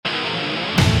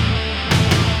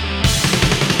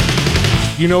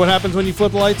You know what happens when you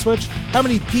flip the light switch? How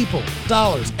many people,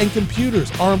 dollars, and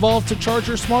computers are involved to charge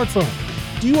your smartphone?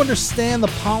 Do you understand the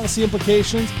policy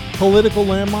implications, political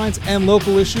landmines, and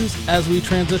local issues as we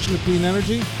transition to clean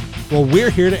energy? Well, we're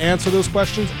here to answer those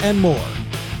questions and more.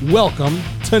 Welcome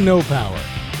to No Power.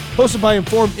 Hosted by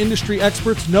informed industry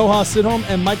experts Noha Sidholm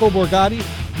and Michael Borgatti,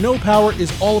 No Power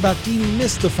is all about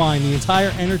demystifying the entire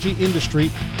energy industry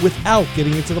without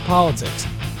getting into the politics,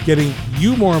 getting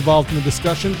you more involved in the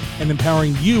discussion, and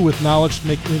empowering you with knowledge to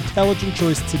make an intelligent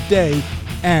choice today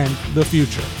and the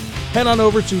future. Head on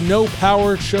over to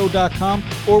nopowershow.com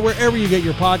or wherever you get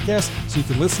your podcasts so you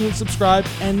can listen and subscribe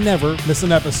and never miss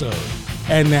an episode.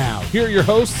 And now, here are your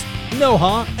hosts,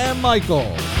 Noha and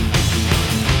Michael.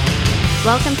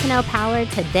 Welcome to No Power.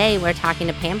 Today, we're talking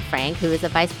to Pam Frank, who is a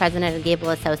vice president of Gable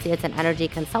Associates, an energy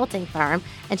consulting firm,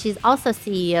 and she's also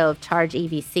CEO of Charge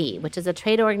EVC, which is a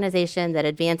trade organization that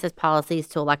advances policies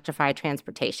to electrify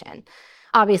transportation.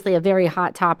 Obviously, a very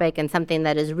hot topic and something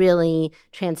that is really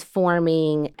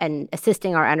transforming and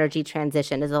assisting our energy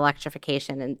transition is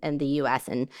electrification in the U.S.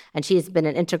 And she's been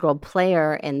an integral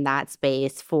player in that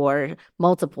space for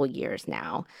multiple years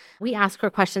now. We ask her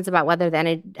questions about whether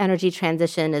the energy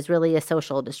transition is really a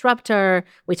social disruptor.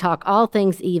 We talk all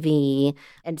things EV,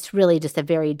 and it's really just a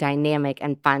very dynamic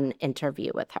and fun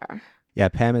interview with her. Yeah,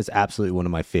 Pam is absolutely one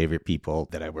of my favorite people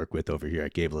that I work with over here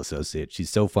at Gable Associates. She's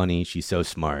so funny. She's so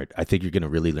smart. I think you're going to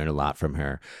really learn a lot from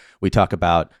her. We talk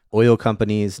about oil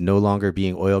companies no longer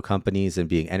being oil companies and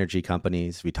being energy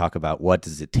companies. We talk about what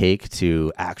does it take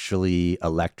to actually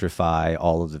electrify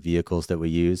all of the vehicles that we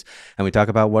use. And we talk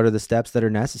about what are the steps that are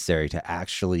necessary to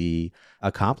actually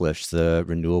accomplish the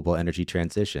renewable energy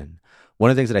transition. One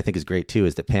of the things that I think is great, too,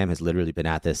 is that Pam has literally been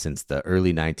at this since the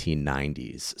early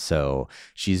 1990s. So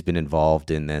she's been involved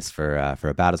in this for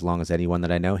about as long as anyone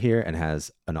that I know here and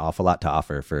has an awful lot to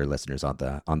offer for listeners on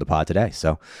the pod today.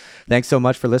 So thanks so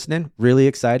much for listening. Really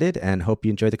excited and hope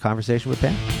you enjoy the conversation with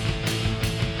Pam.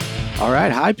 All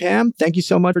right. Hi, Pam. Thank you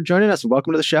so much for joining us and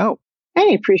welcome to the show.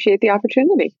 Hey, appreciate the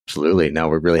opportunity. Absolutely. No,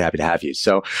 we're really happy to have you.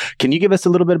 So can you give us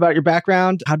a little bit about your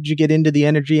background? How did you get into the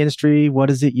energy industry? What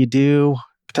is it you do?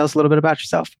 Tell us a little bit about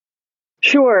yourself.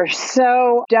 Sure.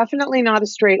 So definitely not a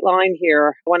straight line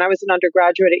here. When I was an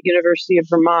undergraduate at University of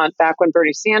Vermont, back when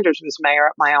Bernie Sanders was mayor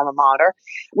at my alma mater,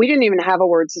 we didn't even have a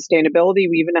word sustainability.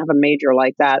 We even have a major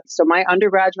like that. So my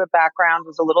undergraduate background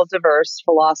was a little diverse: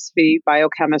 philosophy,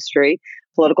 biochemistry,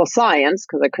 political science,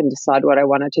 because I couldn't decide what I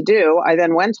wanted to do. I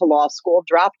then went to law school,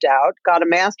 dropped out, got a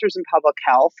master's in public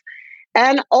health,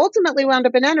 and ultimately wound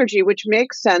up in energy, which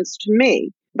makes sense to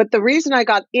me. But the reason I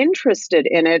got interested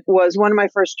in it was one of my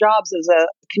first jobs as a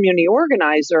community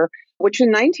organizer, which in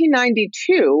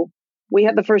 1992, we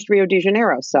had the first Rio de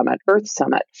Janeiro summit, Earth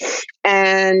Summit.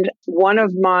 And one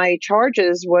of my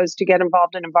charges was to get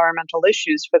involved in environmental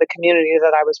issues for the community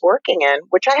that I was working in,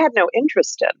 which I had no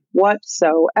interest in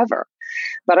whatsoever.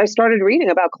 But I started reading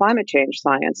about climate change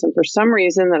science. And for some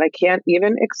reason that I can't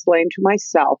even explain to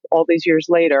myself all these years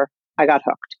later, I got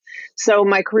hooked. So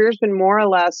my career's been more or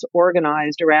less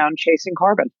organized around chasing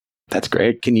carbon. That's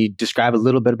great. Can you describe a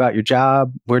little bit about your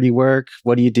job? Where do you work?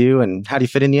 What do you do? And how do you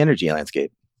fit in the energy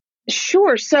landscape?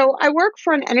 Sure. So I work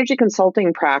for an energy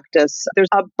consulting practice. There's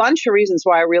a bunch of reasons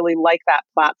why I really like that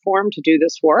platform to do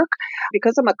this work.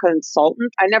 Because I'm a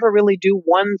consultant, I never really do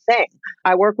one thing.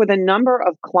 I work with a number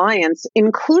of clients,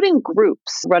 including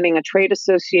groups, running a trade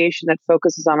association that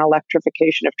focuses on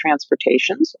electrification of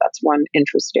transportation. So that's one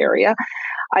interest area.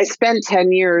 I spent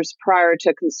 10 years prior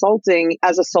to consulting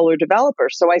as a solar developer.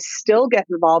 So I still get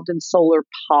involved in solar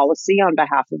policy on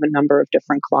behalf of a number of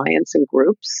different clients and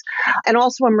groups, and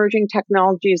also emerging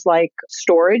technologies like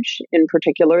storage in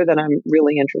particular that I'm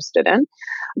really interested in.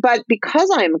 But because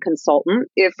I'm a consultant,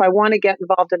 if I want to get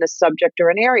involved in a subject or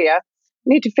an area, I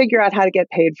need to figure out how to get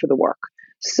paid for the work.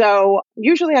 So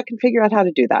usually I can figure out how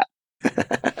to do that.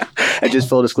 And just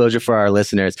full disclosure for our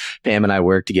listeners, Pam and I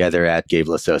work together at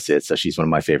Gable Associates, so she's one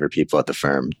of my favorite people at the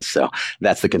firm. So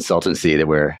that's the consultancy that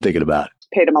we're thinking about.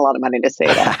 Paid him a lot of money to say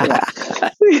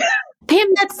that. Yeah. Pam,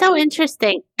 that's so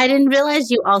interesting. I didn't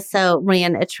realize you also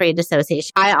ran a trade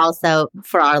association. I also,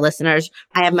 for our listeners,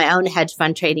 I have my own hedge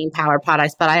fund trading power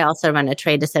products, but I also run a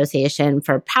trade association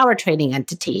for power trading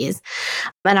entities.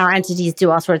 And our entities do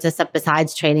all sorts of stuff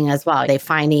besides trading as well. They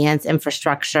finance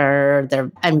infrastructure.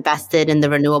 They're invested in the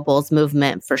renewables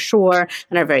movement for sure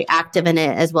and are very active in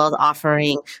it, as well as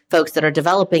offering folks that are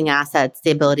developing assets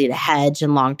the ability to hedge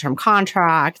in long-term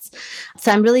contracts.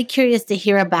 So I'm really curious to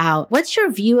hear about what's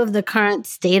your view of the current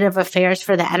state of affairs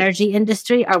for the energy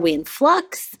industry? Are we in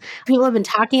flux? People have been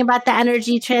talking about the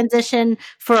energy transition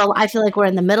I feel like we're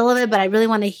in the middle of it, but I really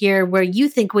want to hear where you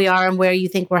think we are and where you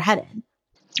think we're headed.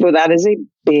 Well, that is a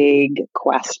big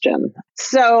question.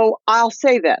 So I'll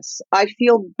say this. I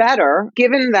feel better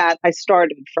given that I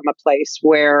started from a place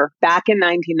where back in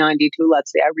 1992,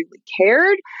 let's say, I really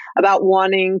cared about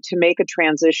wanting to make a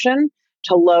transition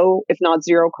to low, if not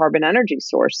zero carbon energy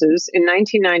sources. In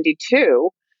 1992,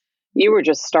 you were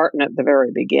just starting at the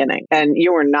very beginning and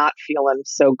you were not feeling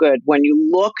so good. When you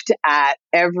looked at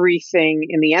everything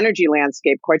in the energy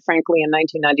landscape, quite frankly, in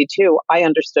 1992, I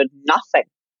understood nothing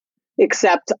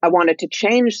except I wanted to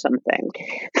change something.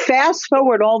 Fast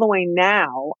forward all the way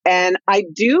now, and I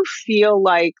do feel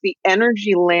like the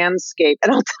energy landscape,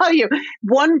 and I'll tell you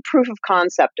one proof of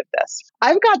concept of this.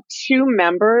 I've got two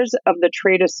members of the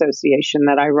trade association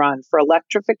that I run for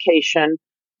electrification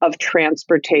of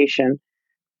transportation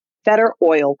that are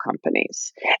oil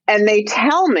companies. And they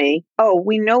tell me, oh,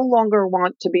 we no longer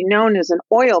want to be known as an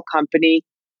oil company,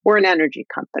 we're an energy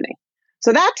company.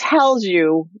 So that tells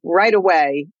you right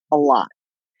away a lot.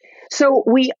 So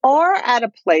we are at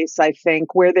a place, I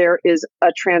think, where there is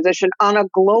a transition on a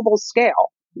global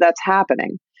scale that's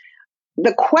happening.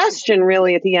 The question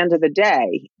really at the end of the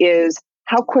day is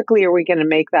how quickly are we going to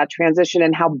make that transition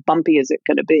and how bumpy is it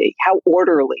going to be? How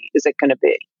orderly is it going to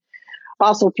be?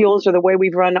 Fossil fuels are the way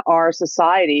we've run our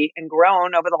society and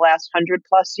grown over the last 100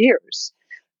 plus years.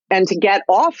 And to get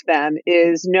off them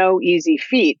is no easy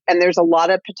feat. And there's a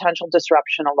lot of potential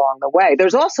disruption along the way.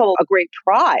 There's also a great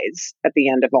prize at the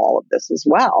end of all of this as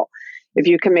well. If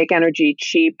you can make energy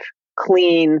cheap,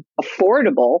 clean,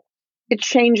 affordable, it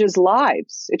changes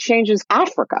lives. It changes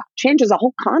Africa, changes a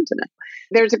whole continent.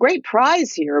 There's a great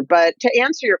prize here, but to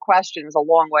answer your question is a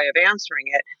long way of answering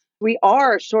it. We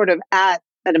are sort of at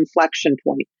an inflection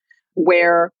point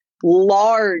where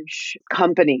large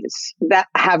companies that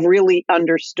have really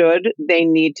understood they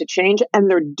need to change, and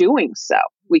they're doing so.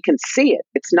 We can see it.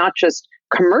 It's not just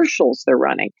commercials they're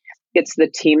running. It's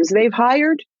the teams they've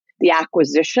hired, the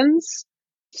acquisitions.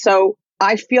 So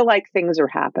I feel like things are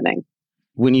happening.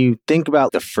 When you think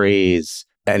about the phrase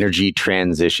energy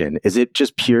transition, is it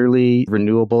just purely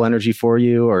renewable energy for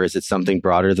you, or is it something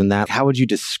broader than that? How would you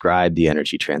describe the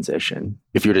energy transition?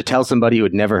 If you were to tell somebody who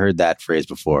had never heard that phrase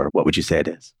before, what would you say it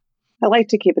is? I like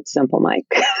to keep it simple, Mike.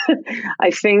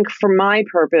 I think for my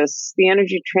purpose, the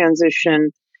energy transition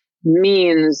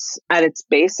means at its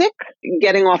basic,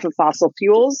 getting off of fossil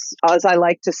fuels. As I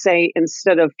like to say,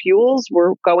 instead of fuels,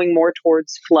 we're going more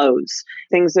towards flows,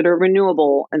 things that are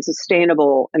renewable and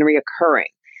sustainable and reoccurring.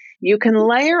 You can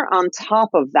layer on top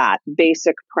of that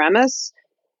basic premise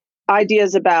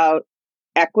ideas about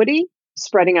equity,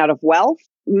 spreading out of wealth.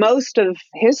 Most of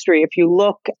history, if you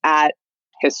look at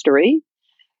history,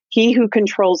 he who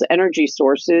controls energy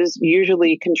sources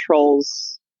usually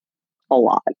controls a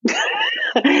lot.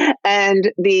 And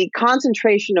the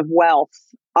concentration of wealth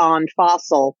on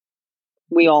fossil,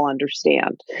 we all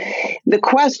understand. The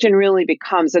question really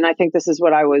becomes, and I think this is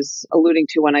what I was alluding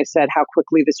to when I said how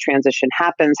quickly this transition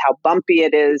happens, how bumpy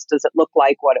it is, does it look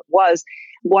like what it was?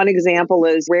 One example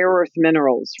is rare earth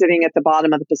minerals sitting at the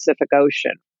bottom of the Pacific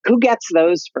Ocean. Who gets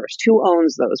those first? Who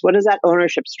owns those? What does that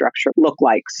ownership structure look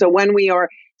like? So when we are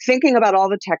thinking about all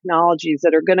the technologies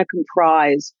that are going to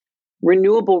comprise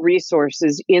renewable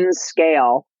resources in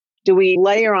scale, do we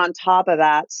layer on top of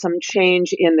that some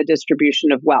change in the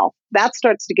distribution of wealth? That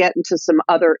starts to get into some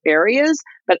other areas,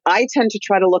 but I tend to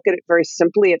try to look at it very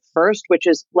simply at first, which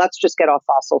is let's just get off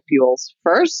fossil fuels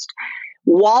first.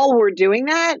 While we're doing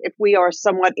that, if we are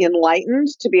somewhat enlightened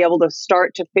to be able to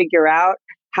start to figure out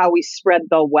how we spread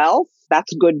the wealth,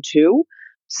 that's good too.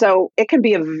 So it can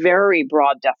be a very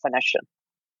broad definition.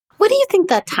 What do you think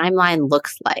that timeline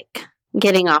looks like,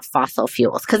 getting off fossil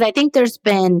fuels? Because I think there's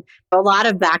been a lot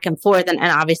of back and forth, and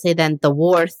obviously then the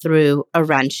war threw a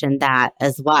wrench in that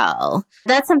as well.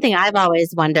 That's something I've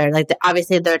always wondered. Like,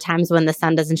 obviously there are times when the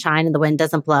sun doesn't shine and the wind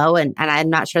doesn't blow, and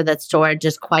I'm not sure that storage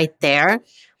is quite there.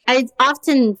 I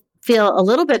often feel a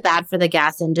little bit bad for the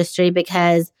gas industry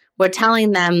because we're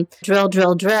telling them drill,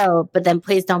 drill, drill, but then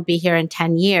please don't be here in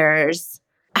 10 years.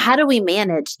 How do we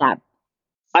manage that?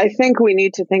 I think we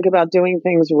need to think about doing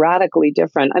things radically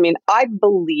different. I mean, I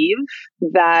believe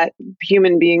that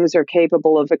human beings are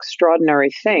capable of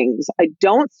extraordinary things. I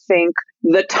don't think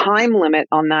the time limit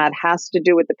on that has to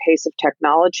do with the pace of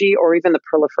technology or even the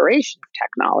proliferation of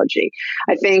technology.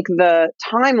 I think the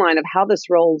timeline of how this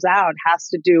rolls out has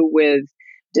to do with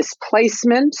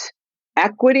displacement,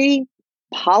 equity,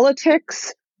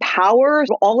 politics, power,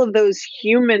 all of those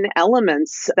human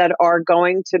elements that are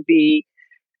going to be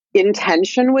in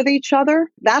tension with each other.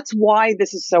 That's why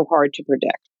this is so hard to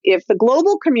predict. If the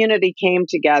global community came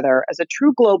together as a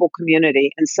true global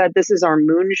community and said, this is our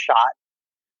moonshot,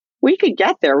 We could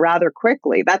get there rather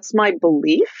quickly. That's my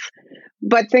belief,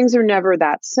 but things are never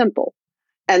that simple.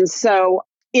 And so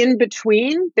in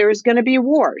between, there's going to be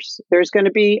wars. There's going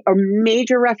to be a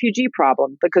major refugee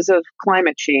problem because of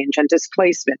climate change and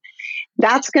displacement.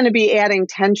 That's going to be adding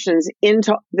tensions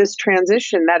into this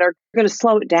transition that are going to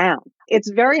slow it down. It's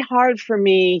very hard for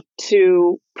me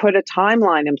to put a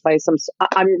timeline in place.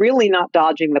 I'm really not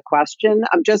dodging the question.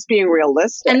 I'm just being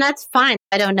realistic. And that's fine.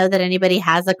 I don't know that anybody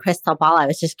has a crystal ball. I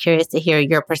was just curious to hear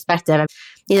your perspective.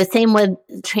 Same with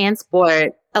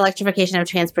transport, electrification of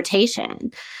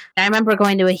transportation. I remember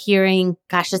going to a hearing,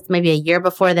 just maybe a year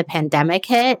before the pandemic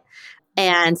hit,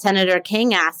 and Senator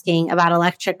King asking about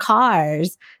electric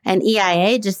cars and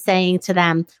EIA just saying to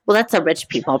them, well, that's a rich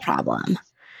people problem.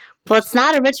 Well, it's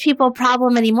not a rich people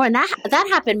problem anymore. And that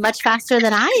happened much faster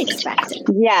than I expected.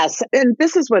 Yes. And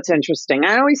this is what's interesting.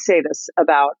 I always say this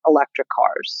about electric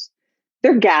cars.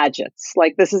 They're gadgets.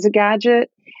 Like, this is a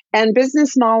gadget. And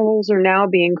business models are now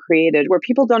being created where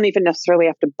people don't even necessarily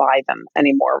have to buy them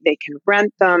anymore. They can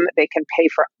rent them. They can pay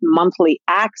for monthly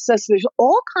access. There's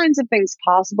all kinds of things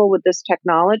possible with this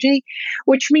technology,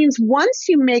 which means once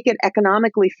you make it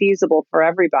economically feasible for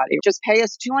everybody, just pay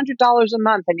us $200 a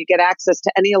month and you get access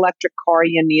to any electric car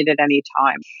you need at any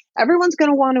time. Everyone's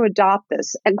going to want to adopt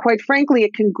this. And quite frankly,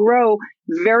 it can grow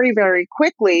very, very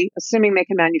quickly, assuming they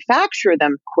can manufacture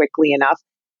them quickly enough.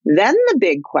 Then the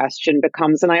big question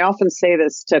becomes, and I often say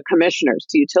this to commissioners,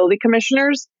 to utility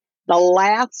commissioners, the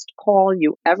last call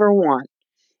you ever want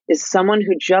is someone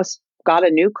who just got a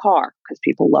new car, because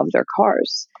people love their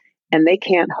cars, and they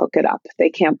can't hook it up. They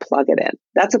can't plug it in.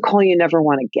 That's a call you never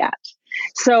want to get.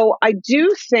 So I do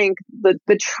think that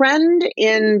the trend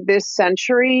in this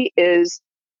century is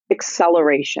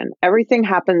acceleration. Everything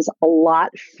happens a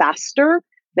lot faster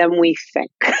than we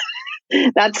think.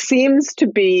 That seems to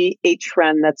be a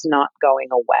trend that's not going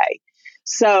away.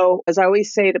 So, as I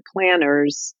always say to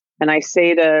planners, and I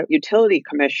say to utility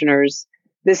commissioners,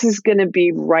 this is going to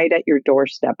be right at your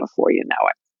doorstep before you know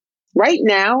it. Right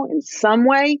now, in some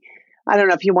way, I don't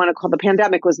know if you want to call the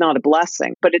pandemic was not a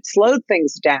blessing, but it slowed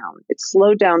things down. It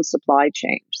slowed down supply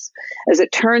chains. As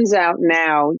it turns out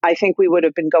now, I think we would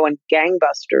have been going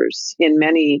gangbusters in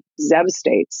many ZEV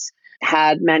states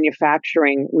had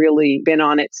manufacturing really been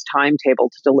on its timetable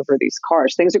to deliver these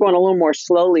cars. Things are going a little more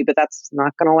slowly, but that's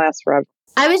not going to last forever.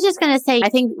 I was just going to say, I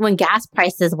think when gas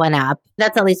prices went up,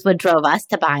 that's at least what drove us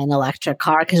to buy an electric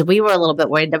car, because we were a little bit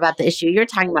worried about the issue you're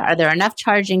talking about. Are there enough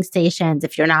charging stations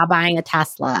if you're not buying a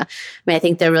Tesla? I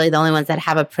think they're really the only ones that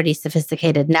have a pretty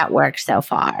sophisticated network so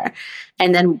far.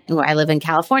 And then where I live in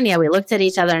California, we looked at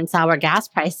each other and saw where gas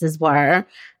prices were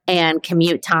and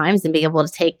commute times and be able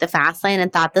to take the fast lane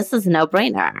and thought this is a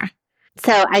no-brainer.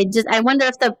 So I wonder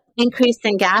if the increase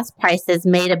in gas prices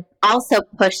also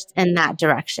pushed in that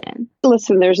direction.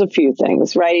 Listen, there's a few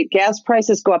things, right? Gas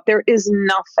prices go up. There is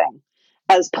nothing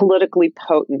as politically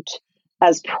potent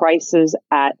as prices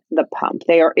at the pump.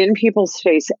 They are in people's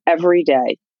face every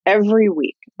day, every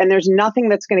week. And there's nothing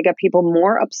that's going to get people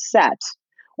more upset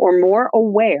or more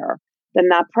aware than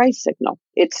that price signal.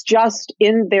 It's just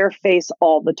in their face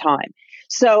all the time.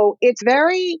 So it's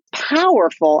very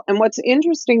powerful. And what's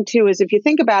interesting too is if you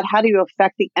think about how do you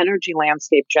affect the energy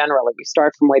landscape generally, we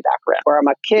start from way back where I'm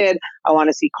a kid, I want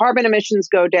to see carbon emissions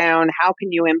go down. How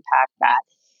can you impact that?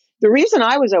 The reason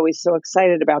I was always so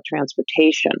excited about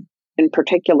transportation, in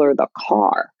particular the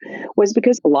car, was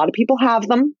because a lot of people have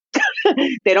them.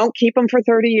 They don't keep them for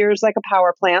 30 years like a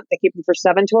power plant. They keep them for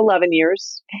 7 to 11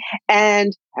 years.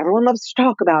 And everyone loves to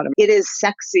talk about them. It is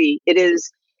sexy. It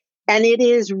is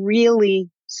really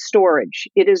storage.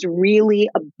 It is really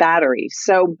a battery.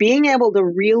 So being able to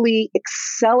really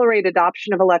accelerate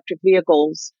adoption of electric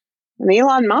vehicles, and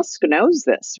Elon Musk knows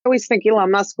this. I always think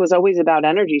Elon Musk was always about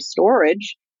energy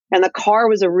storage, and the car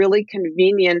was a really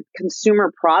convenient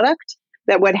consumer product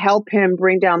that would help him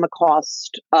bring down the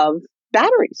cost of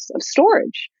batteries, of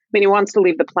storage. I mean, he wants to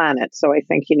leave the planet, so I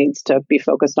think he needs to be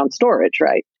focused on storage,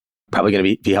 right? Probably going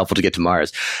to be helpful to get to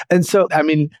Mars. And so, I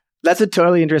mean, that's a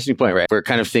totally interesting point, right? We're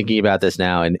kind of thinking about this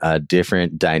now in a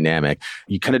different dynamic.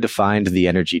 You kind of defined the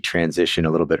energy transition a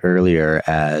little bit earlier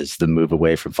as the move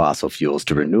away from fossil fuels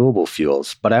to renewable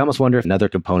fuels. But I almost wonder if another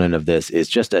component of this is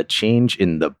just a change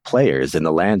in the players in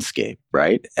the landscape,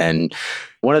 right? And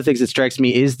one of the things that strikes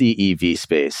me is the EV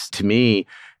space. To me,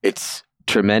 it's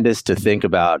tremendous to think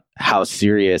about how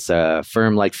serious a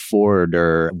firm like Ford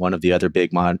or one of the other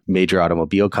big major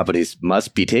automobile companies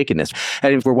must be taking this.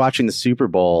 And if we're watching the Super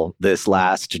Bowl this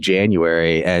last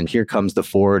January, and here comes the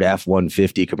Ford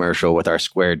F-150 commercial with our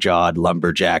square-jawed,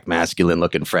 lumberjack,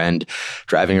 masculine-looking friend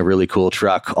driving a really cool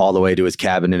truck all the way to his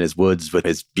cabin in his woods with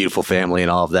his beautiful family and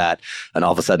all of that. And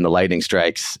all of a sudden, the lightning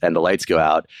strikes and the lights go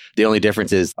out. The only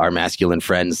difference is our masculine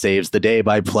friend saves the day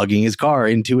by plugging his car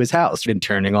into his house and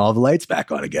turning all the lights back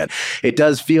on again. It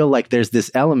does feel like there's this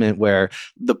element where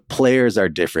the players are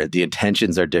different, the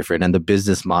intentions are different, and the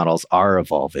business models are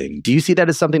evolving. Do you see that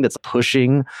as something that's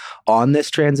pushing on this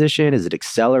transition? Is it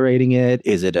accelerating it?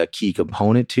 Is it a key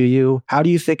component to you? How do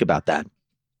you think about that?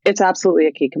 It's absolutely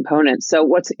a key component. So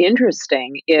what's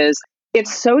interesting is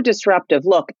it's so disruptive.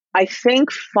 Look, I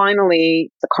think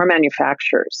finally the car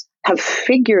manufacturers have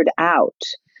figured out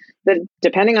that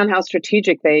depending on how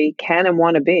strategic they can and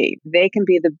want to be, they can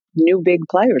be the new big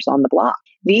players on the block.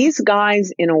 These guys,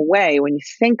 in a way, when you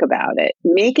think about it,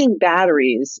 making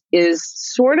batteries is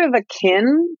sort of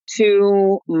akin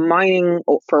to mining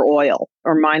for oil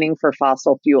or mining for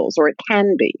fossil fuels, or it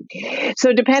can be.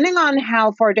 So depending on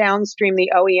how far downstream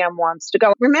the OEM wants to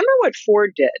go, remember what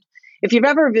Ford did. If you've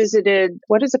ever visited,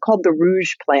 what is it called, the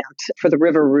Rouge plant for the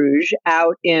River Rouge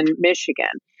out in Michigan,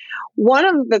 one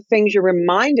of the things you're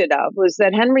reminded of was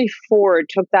that Henry Ford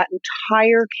took that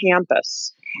entire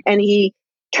campus and he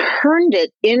turned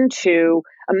it into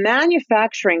a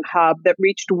manufacturing hub that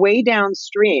reached way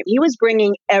downstream. He was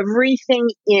bringing everything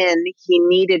in he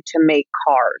needed to make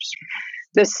cars.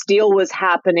 The steel was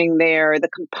happening there, the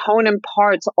component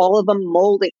parts, all of them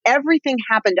molding, everything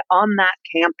happened on that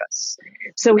campus.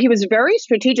 So he was very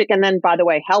strategic, and then, by the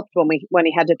way, helped when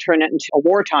he had to turn it into a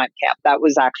wartime camp. That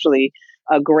was actually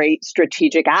a great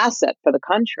strategic asset for the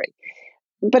country.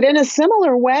 But in a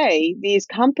similar way, these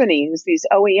companies, these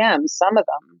OEMs, some of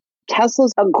them,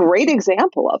 Tesla's a great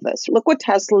example of this. Look what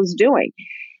Tesla's doing.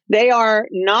 They are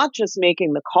not just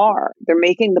making the car, they're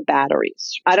making the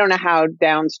batteries. I don't know how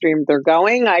downstream they're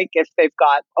going. If they've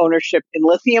got ownership in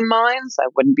lithium mines, I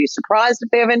wouldn't be surprised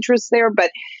if they have interest there, but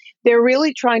they're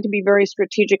really trying to be very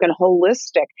strategic and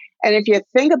holistic. And if you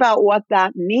think about what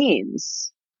that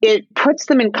means, it puts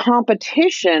them in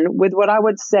competition with what I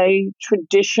would say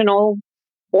traditional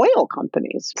oil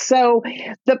companies. So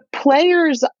the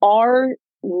players are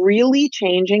really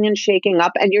changing and shaking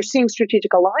up, and you're seeing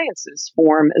strategic alliances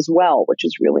form as well, which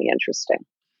is really interesting.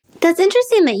 That's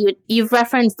interesting that you've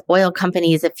referenced oil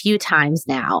companies a few times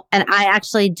now. And I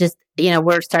actually just,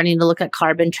 we're starting to look at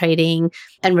carbon trading,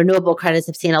 and renewable credits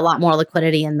have seen a lot more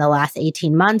liquidity in the last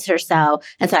 18 months or so.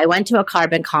 And so I went to a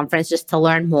carbon conference just to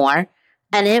learn more.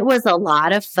 And it was a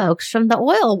lot of folks from the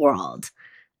oil world.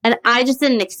 And I just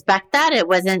didn't expect that. It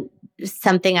wasn't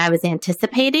something I was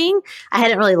anticipating. I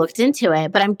hadn't really looked into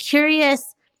it, but I'm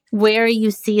curious where you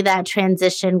see that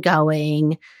transition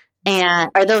going.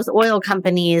 And are those oil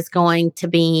companies going to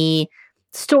be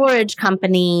storage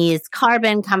companies,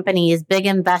 carbon companies, big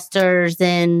investors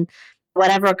in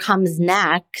whatever comes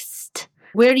next?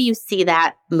 Where do you see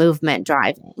that movement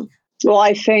driving? Well,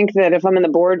 I think that if I'm in the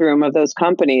boardroom of those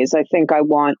companies, I think I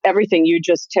want everything you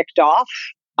just ticked off,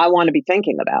 I want to be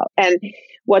thinking about. And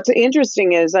what's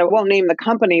interesting is, I won't name the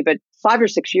company, but 5 or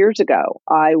 6 years ago,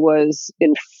 I was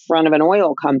in front of an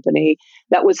oil company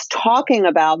that was talking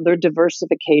about their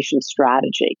diversification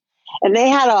strategy. And they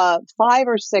had 5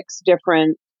 or 6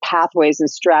 different pathways and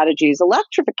strategies.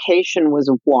 Electrification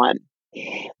was one.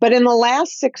 But in the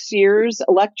last 6 years,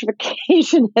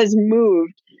 electrification has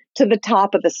moved to the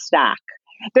top of the stack.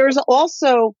 There's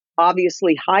also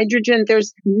obviously hydrogen.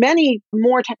 There's many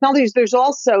more technologies. There's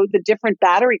also the different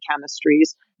battery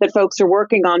chemistries that folks are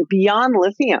working on beyond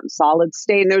lithium, solid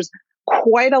state. And there's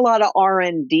quite a lot of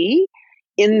R&D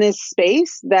in this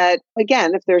space that,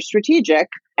 again, if they're strategic,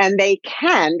 and they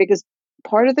can, because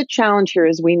part of the challenge here,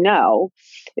 as we know,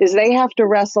 is they have to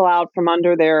wrestle out from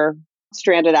under their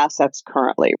stranded assets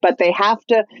currently, but they have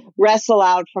to wrestle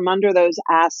out from under those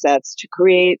assets to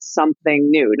create something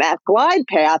new. That glide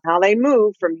path, how they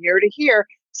move from here to here,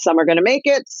 some are going to make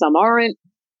it, some aren't.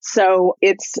 So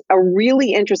it's a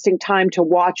really interesting time to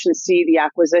watch and see the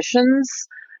acquisitions,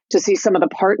 to see some of the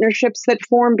partnerships that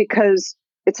form, because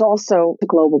it's also a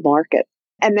global market.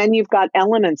 And then you've got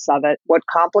elements of it. What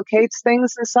complicates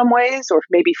things in some ways, or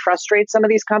maybe frustrates some of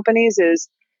these companies, is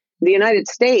the United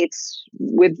States,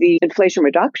 with the Inflation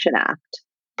Reduction Act,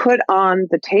 put on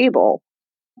the table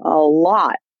a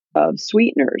lot of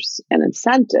sweeteners and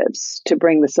incentives to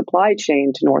bring the supply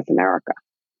chain to North America.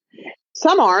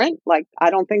 Some aren't, like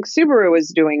I don't think Subaru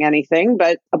is doing anything,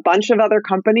 but a bunch of other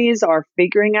companies are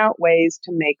figuring out ways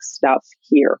to make stuff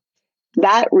here.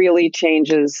 That really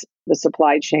changes the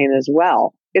supply chain as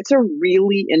well. It's a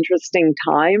really interesting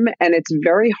time, and it's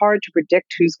very hard to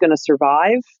predict who's going to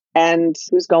survive and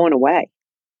who's going away.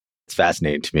 It's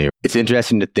fascinating to me. It's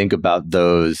interesting to think about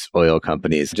those oil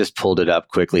companies. Just pulled it up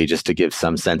quickly just to give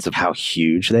some sense of how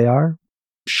huge they are.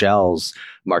 Shell's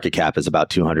market cap is about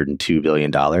 $202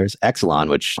 billion. Exelon,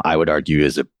 which I would argue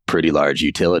is a pretty large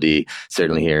utility,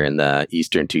 certainly here in the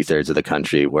eastern 2/3 of the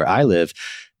country where I live,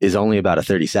 is only about a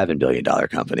 $37 billion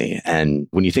company. And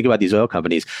when you think about these oil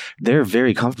companies, they're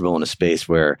very comfortable in a space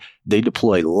where they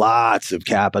deploy lots of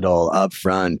capital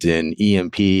upfront in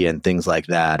E&P and things like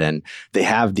that. And they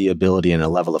have the ability and a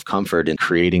level of comfort in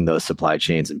creating those supply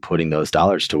chains and putting those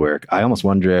dollars to work. I almost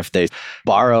wonder if they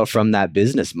borrow from that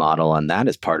business model, and that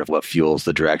is part of what fuels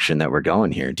the direction that we're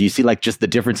going here. Do you see like just the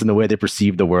difference in the way they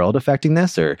perceive the world affecting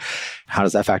this, or how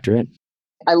does that factor in?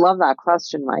 I love that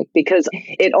question, Mike, because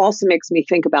it also makes me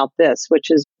think about this,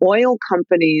 which is oil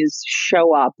companies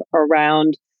show up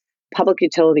around public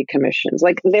utility commissions.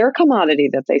 Like their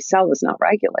commodity that they sell is not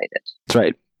regulated. That's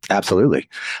right. Absolutely.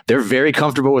 They're very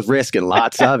comfortable with risk and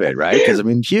lots of it, right? Because I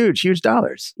mean, huge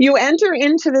dollars. You enter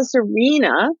into this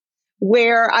arena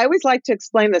where I always like to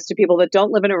explain this to people that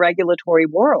don't live in a regulatory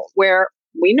world, where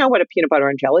we know what a peanut butter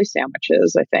and jelly sandwich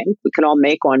is, I think. We can all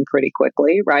make one pretty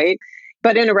quickly, right?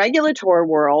 But in a regulatory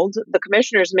world, the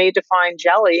commissioners may define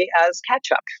jelly as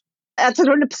ketchup. That's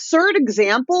an absurd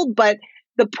example, but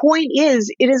the point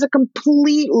is, it is a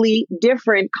completely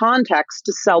different context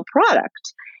to sell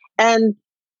product. And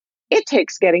it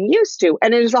takes getting used to.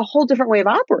 And it is a whole different way of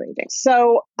operating.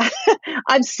 So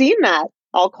I've seen that.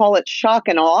 I'll call it shock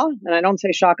and awe. And I don't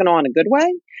say shock and awe in a good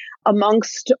way,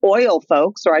 amongst oil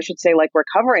folks, or I should say like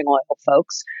recovering oil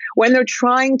folks, when they're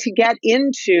trying to get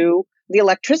into the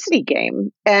electricity game,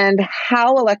 and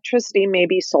how electricity may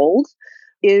be sold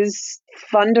is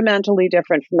fundamentally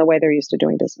different from the way they're used to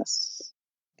doing business.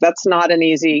 That's not an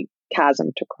easy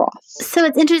chasm to cross. So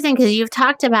it's interesting because you've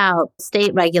talked about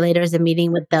state regulators and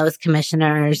meeting with those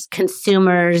commissioners,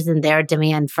 consumers and their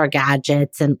demand for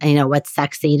gadgets and, what's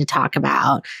sexy to talk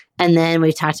about. And then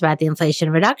we've talked about the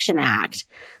Inflation Reduction Act.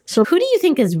 So who do you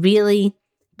think is really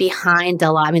behind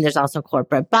a lot? I mean, there's also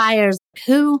corporate buyers.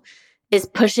 Who is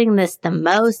pushing this the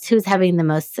most? Who's having the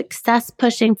most success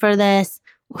pushing for this?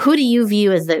 Who do you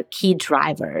view as the key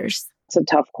drivers? It's a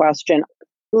tough question.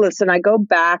 Listen, I go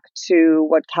back to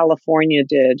what California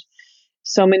did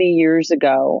so many years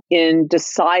ago in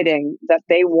deciding that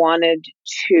they wanted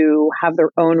to have their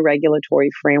own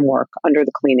regulatory framework under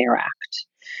the Clean Air Act.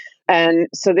 And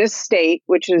so this state,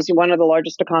 which is one of the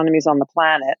largest economies on the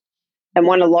planet and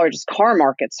one of the largest car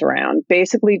markets around,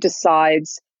 basically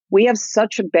decides we have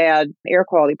such a bad air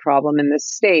quality problem in this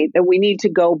state that we need to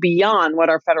go beyond what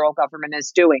our federal government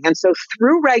is doing. And so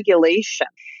through regulation,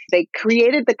 they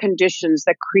created the conditions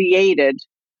that created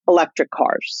electric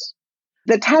cars.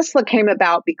 The Tesla came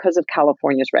about because of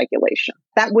California's regulation.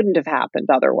 That wouldn't have happened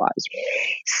otherwise.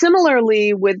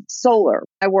 Similarly with solar,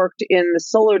 I worked in the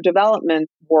solar development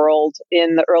world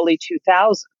in the early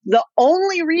 2000s. The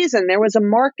only reason there was a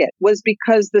market was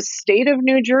because the state of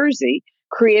New Jersey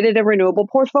created a renewable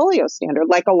portfolio standard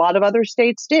like a lot of other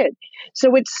states did.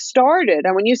 So it started,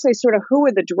 and when you say sort of who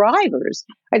are the drivers,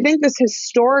 I think this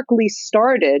historically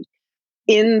started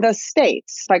in the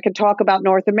states. If I could talk about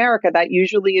North America, that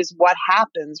usually is what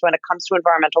happens when it comes to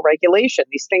environmental regulation.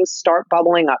 These things start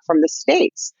bubbling up from the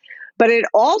states. But it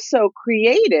also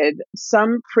created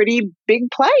some pretty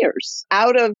big players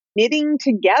out of knitting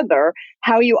together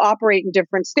how you operate in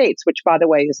different states, which, by the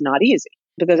way, is not easy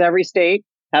because every state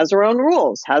has their own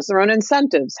rules, has their own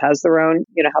incentives, has their own,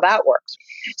 how that works.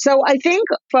 So I think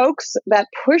folks that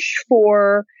push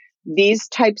for these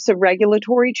types of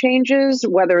regulatory changes,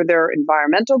 whether they're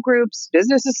environmental groups,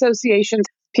 business associations,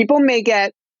 people may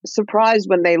get surprised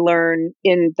when they learn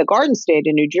in the Garden State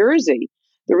in New Jersey,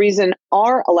 the reason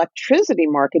our electricity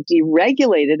market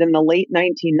deregulated in the late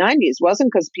 1990s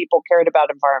wasn't because people cared about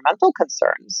environmental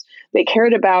concerns. They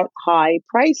cared about high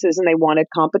prices and they wanted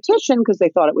competition because they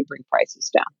thought it would bring prices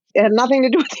down. It had nothing to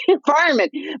do with the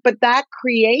environment, but that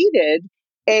created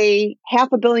a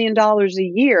 $500 million a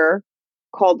year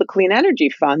called the Clean Energy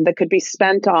Fund that could be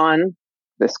spent on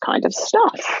this kind of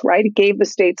stuff, right? It gave the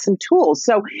state some tools.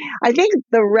 So I think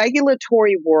the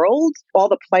regulatory world, all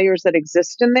the players that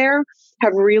exist in there,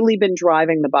 have really been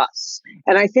driving the bus.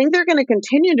 And I think they're going to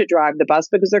continue to drive the bus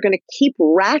because they're going to keep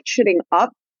ratcheting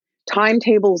up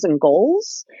timetables and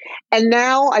goals. And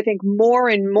now I think more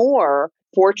and more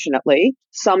fortunately,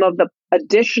 some of the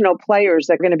additional players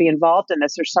that are going to be involved in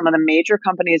this are some of the major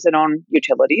companies that own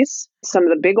utilities, some of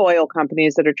the big oil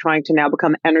companies that are trying to now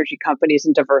become energy companies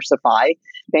and diversify.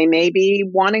 They may be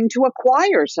wanting to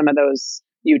acquire some of those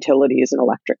utilities and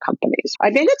electric companies.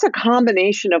 I think it's a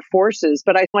combination of forces,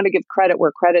 but I want to give credit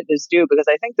where credit is due because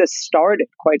I think this started,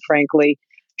 quite frankly,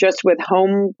 just with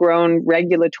homegrown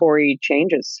regulatory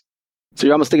changes. So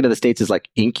you're almost thinking of the states as like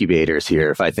incubators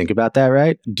here, if I think about that,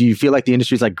 right? Do you feel like the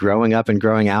industry is like growing up and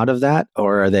growing out of that?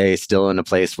 Or are they still in a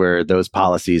place where those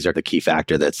policies are the key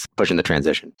factor that's pushing the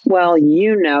transition? Well,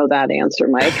 you know that answer,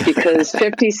 Mike, because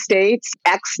 50 states,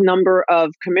 X number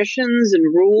of commissions and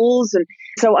rules. And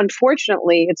so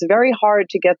unfortunately, it's very hard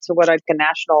to get to what I think a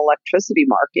national electricity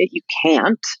market. You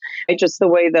can't. It's just the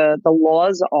way the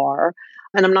laws are.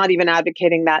 And I'm not even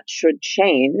advocating that should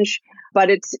change. But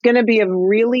it's going to be a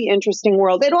really interesting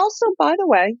world. It also, by the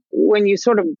way, when you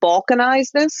sort of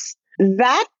balkanize this,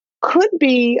 that could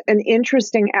be an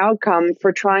interesting outcome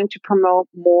for trying to promote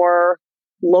more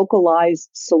localized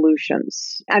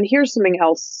solutions. And here's something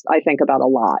else I think about a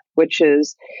lot, which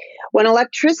is when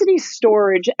electricity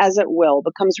storage, as it will,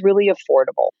 becomes really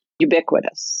affordable,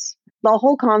 ubiquitous, the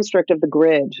whole construct of the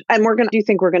grid, and do you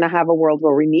think we're going to have a world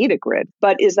where we need a grid?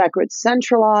 But is that grid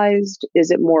centralized?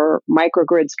 Is it more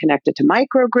microgrids connected to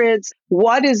microgrids?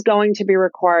 What is going to be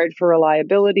required for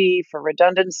reliability, for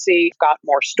redundancy? Got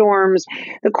more storms.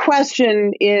 The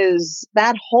question is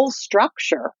that whole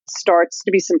structure starts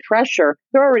to be some pressure.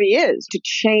 There already is to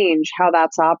change how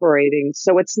that's operating.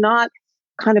 So it's not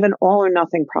kind of an all or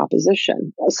nothing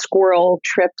proposition. A squirrel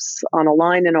trips on a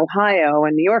line in Ohio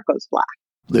and New York goes black.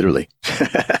 Literally.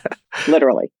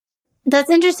 Literally. That's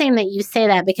interesting that you say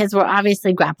that because we're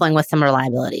obviously grappling with some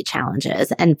reliability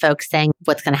challenges and folks saying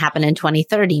what's going to happen in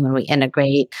 2030 when we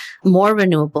integrate more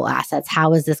renewable assets.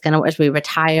 How is this going to work as we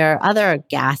retire other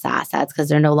gas assets because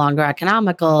they're no longer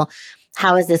economical?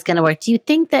 How is this going to work? Do you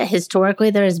think that historically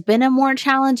there has been a more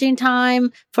challenging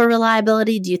time for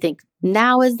reliability? Do you think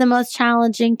now is the most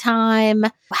challenging time?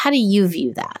 How do you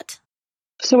view that?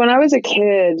 So when I was a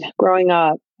kid growing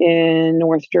up in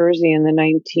North Jersey in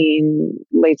the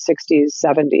late 60s,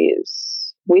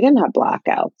 70s, we didn't have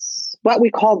blackouts. Well, we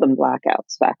called them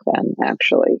blackouts back then,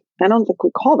 actually. I don't think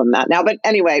we call them that now. But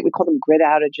anyway, we call them grid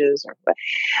outages.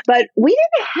 But we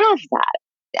didn't have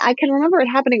that. I can remember it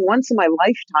happening once in my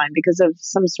lifetime because of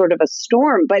some sort of a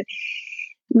storm. But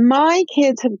my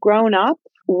kids have grown up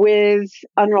with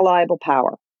unreliable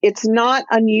power. It's not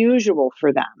unusual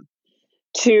for them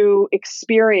to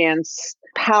experience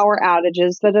power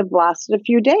outages that have lasted a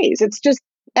few days. It's just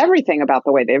everything about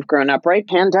the way they've grown up, right?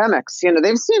 Pandemics,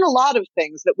 they've seen a lot of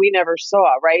things that we never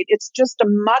saw, right? It's just a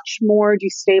much more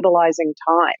destabilizing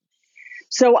time.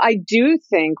 So I do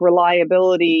think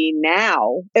reliability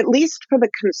now, at least for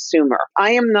the consumer,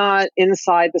 I am not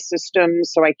inside the system,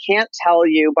 so I can't tell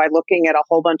you by looking at a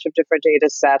whole bunch of different data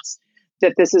sets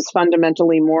that this is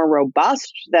fundamentally more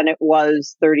robust than it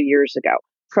was 30 years ago.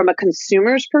 From a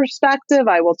consumer's perspective,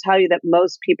 I will tell you that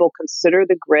most people consider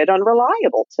the grid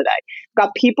unreliable today. I've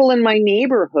got people in my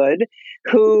neighborhood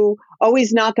who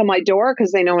always knock on my door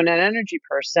because they know I'm an energy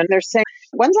person. They're saying,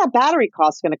 when's that battery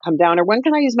cost going to come down? Or when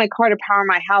can I use my car to power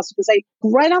my house? Because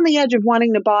I'm right on the edge of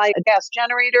wanting to buy a gas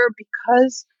generator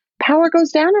because power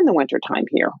goes down in the wintertime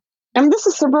here. And this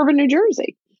is suburban New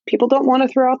Jersey. People don't want to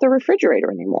throw out the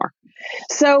refrigerator anymore.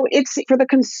 So it's for the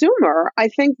consumer, I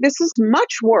think this is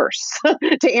much worse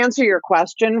to answer your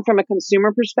question from a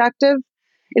consumer perspective.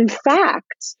 In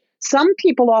fact, some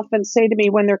people often say to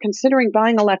me when they're considering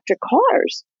buying electric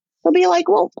cars, they'll be like,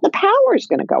 well, the power is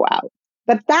going to go out.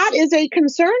 But that is a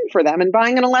concern for them in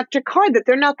buying an electric car, that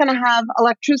they're not going to have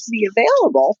electricity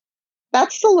available.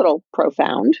 That's a little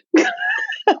profound.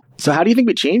 So how do you think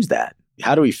we change that?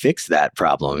 How do we fix that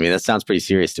problem? I mean, that sounds pretty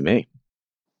serious to me.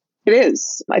 It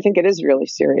is. I think it is really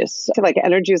serious. I feel like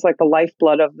energy is like the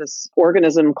lifeblood of this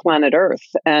organism, planet Earth.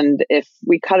 And if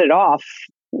we cut it off,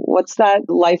 what's that?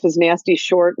 Life is nasty,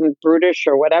 short, and brutish,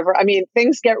 or whatever. I mean,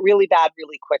 things get really bad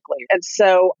really quickly. And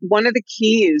so one of the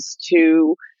keys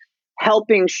to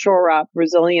helping shore up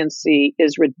resiliency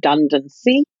is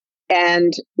redundancy.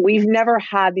 And we've never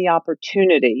had the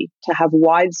opportunity to have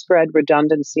widespread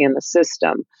redundancy in the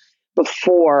system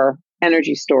before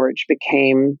energy storage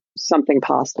became something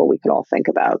possible we could all think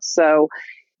about. So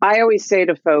I always say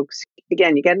to folks,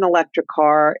 again, you get an electric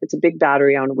car, it's a big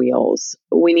battery on wheels.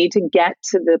 We need to get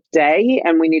to the day,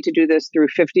 and we need to do this through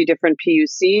 50 different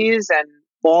PUCs and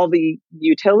all the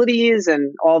utilities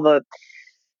and all the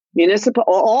municipal,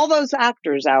 all those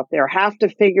actors out there have to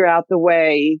figure out the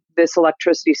way this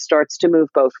electricity starts to move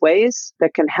both ways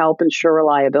that can help ensure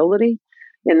reliability.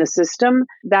 in the system,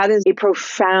 that is a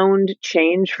profound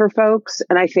change for folks.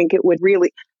 And I think it would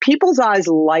really, people's eyes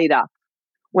light up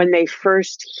when they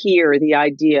first hear the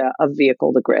idea of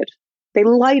vehicle to grid. They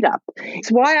light up. It's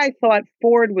why I thought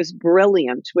Ford was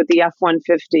brilliant with the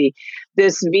F-150,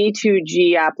 this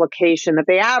V2G application that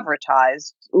they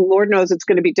advertised. Lord knows it's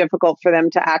going to be difficult for them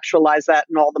to actualize that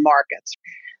in all the markets.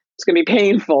 It's going to be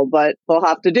painful, but they'll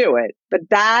have to do it. But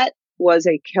that was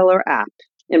a killer app,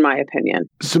 in my opinion.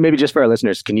 So maybe just for our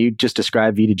listeners, can you just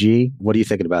describe V2G? What are you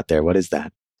thinking about there? What is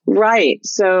that? Right.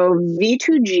 So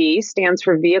V2G stands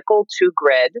for vehicle to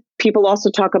grid. People also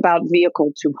talk about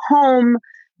vehicle to home,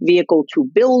 vehicle to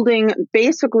building.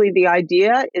 Basically, the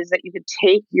idea is that you could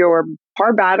take your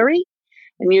car battery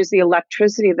and use the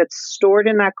electricity that's stored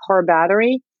in that car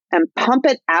battery and pump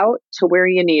it out to where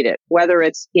you need it, whether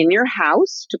it's in your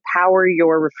house to power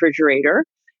your refrigerator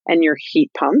and your heat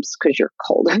pumps because you're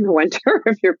cold in the winter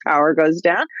if your power goes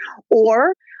down,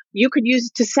 or you could use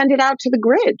it to send it out to the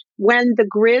grid. When the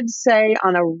grid, say,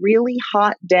 on a really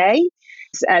hot day,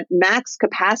 is at max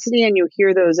capacity and you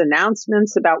hear those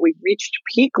announcements about we've reached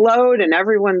peak load and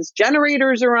everyone's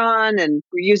generators are on and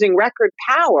we're using record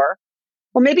power,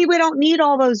 well, maybe we don't need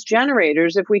all those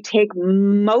generators if we take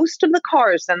most of the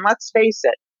cars. Then let's face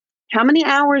it, how many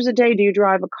hours a day do you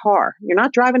drive a car? You're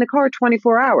not driving a car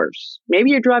 24 hours.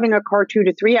 Maybe you're driving a car 2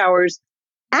 to 3 hours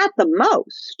at the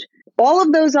most. All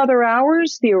of those other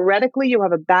hours, theoretically, you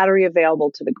have a battery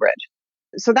available to the grid.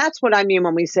 So that's what I mean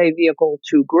when we say vehicle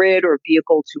to grid or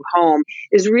vehicle to home,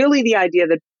 is really the idea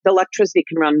that the electricity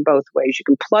can run both ways. You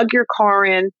can plug your car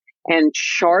in and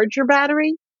charge your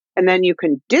battery, and then you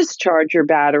can discharge your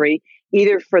battery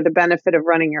either for the benefit of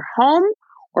running your home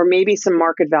or maybe some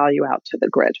market value out to the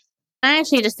grid. I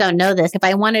actually just don't know this. If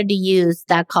I wanted to use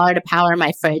that car to power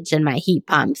my fridge and my heat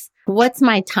pumps, what's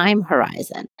my time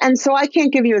horizon? And so I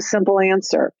can't give you a simple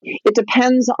answer. It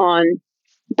depends on,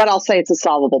 but I'll say it's a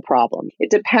solvable problem.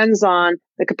 It depends on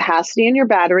the capacity in your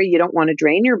battery. You don't want to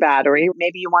drain your battery.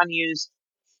 Maybe you want to use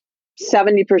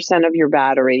 70% of your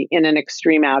battery in an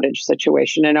extreme outage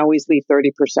situation and always leave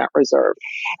 30% reserve.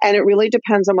 And it really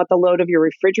depends on what the load of your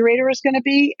refrigerator is going to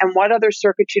be and what other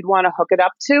circuits you'd want to hook it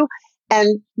up to.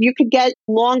 And you could get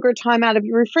longer time out of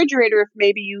your refrigerator if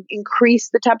maybe you increase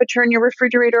the temperature in your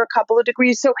refrigerator a couple of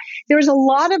degrees. So there's a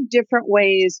lot of different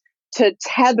ways to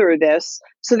tether this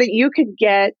so that you could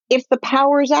get, if the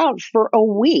power's out for a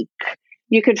week,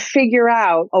 you could figure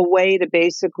out a way to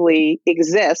basically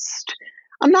exist.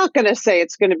 I'm not going to say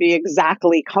it's going to be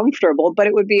exactly comfortable, but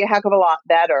it would be a heck of a lot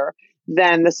better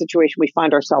than the situation we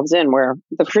find ourselves in where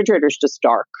the refrigerator's just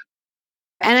dark.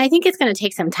 And I think it's going to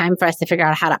take some time for us to figure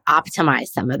out how to optimize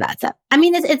some of that stuff. I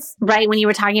mean, it's right when you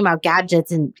were talking about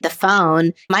gadgets and the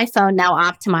phone, my phone now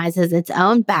optimizes its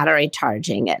own battery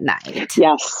charging at night.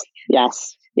 Yes.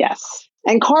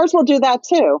 And cars will do that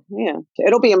too. Yeah.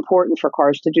 It'll be important for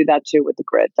cars to do that too with the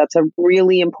grid. That's a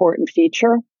really important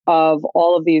feature of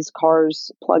all of these cars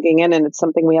plugging in. And it's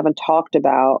something we haven't talked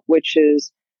about, which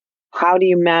is how do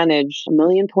you manage 1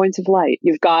 million points of light?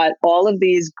 You've got all of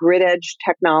these grid edge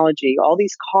technology, all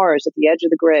these cars at the edge of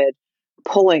the grid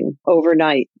pulling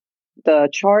overnight the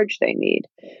charge they need.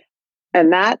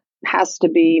 And that has to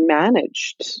be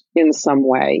managed in some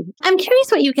way. I'm curious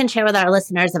what you can share with our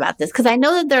listeners about this, because I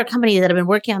know that there are companies that have been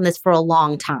working on this for a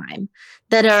long time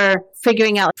that are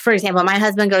figuring out, for example, my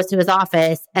husband goes to his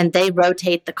office and they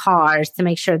rotate the cars to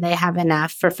make sure they have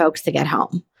enough for folks to get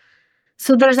home.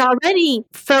 So there's already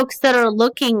folks that are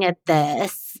looking at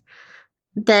this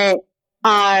that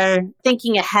are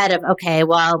thinking ahead of, okay,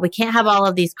 well, we can't have all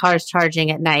of these cars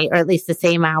charging at night, or at least the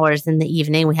same hours in the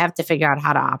evening. We have to figure out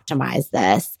how to optimize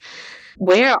this.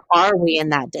 Where are we in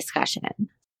that discussion?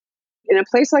 In a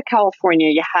place like California,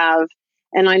 you have,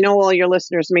 and I know all your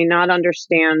listeners may not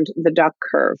understand the duck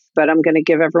curve, but I'm going to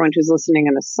give everyone who's listening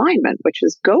an assignment, which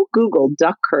is go Google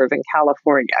duck curve in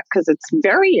California, because it's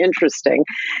very interesting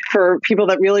for people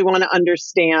that really want to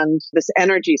understand this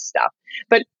energy stuff.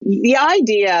 But the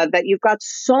idea that you've got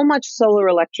so much solar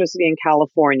electricity in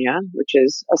California, which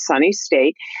is a sunny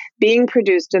state, being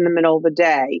produced in the middle of the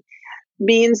day,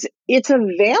 means it's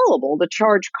available to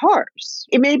charge cars.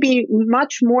 It may be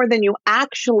much more than you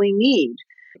actually need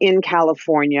in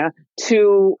California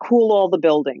to cool all the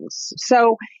buildings.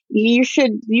 So you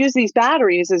should use these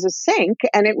batteries as a sink,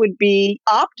 and it would be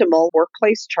optimal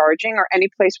workplace charging or any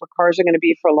place where cars are going to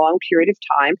be for a long period of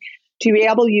time to be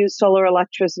able to use solar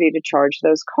electricity to charge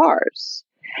those cars.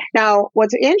 Now,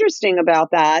 what's interesting about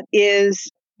that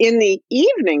is in the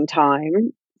evening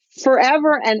time,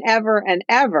 forever and ever and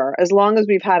ever, as long as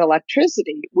we've had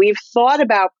electricity, we've thought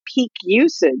about peak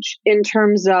usage in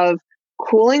terms of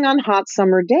cooling on hot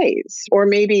summer days, or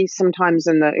maybe sometimes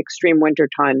in the extreme winter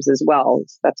times as well.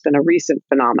 That's been a recent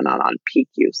phenomenon on peak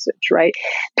usage, right?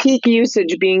 Peak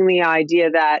usage being the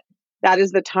idea that that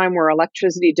is the time where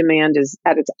electricity demand is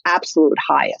at its absolute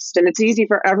highest. And it's easy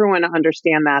for everyone to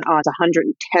understand that. Oh, it's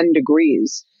 110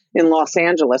 degrees in Los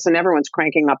Angeles and everyone's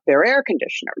cranking up their air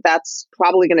conditioner. That's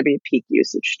probably going to be peak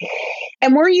usage.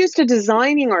 And we're used to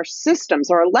designing our systems,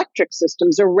 our electric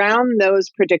systems, around those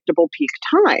predictable peak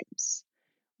times.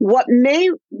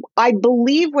 I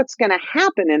believe what's going to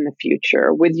happen in the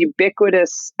future with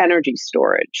ubiquitous energy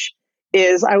storage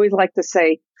is, I always like to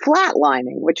say,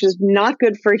 flatlining, which is not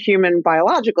good for human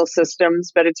biological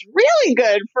systems, but it's really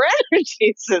good for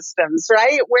energy systems,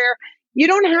 right? Where you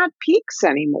don't have peaks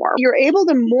anymore. You're able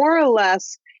to more or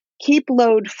less keep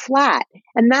load flat.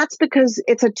 And that's because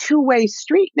it's a two-way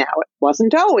street now. It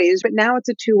wasn't always, but now it's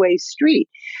a two-way street.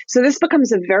 So this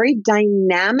becomes a very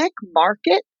dynamic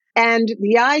market. And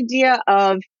the idea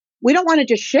of, we don't want to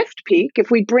just shift peak.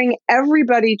 If we bring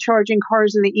everybody charging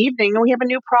cars in the evening, and we have a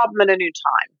new problem at a new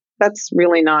time. That's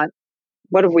really not,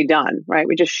 what have we done, right?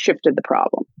 We just shifted the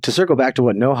problem. To circle back to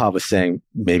what Noha was saying,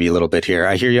 maybe a little bit here,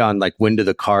 I hear you on like, when do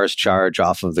the cars charge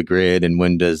off of the grid and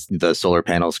when does the solar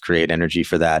panels create energy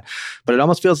for that? But it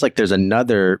almost feels like there's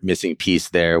another missing piece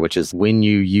there, which is when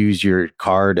you use your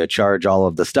car to charge all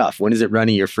of the stuff. When is it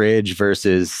running your fridge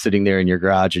versus sitting there in your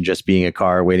garage and just being a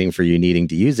car waiting for you needing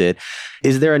to use it?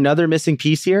 Is there another missing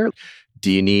piece here?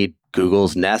 Do you need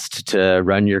Google's Nest to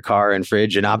run your car and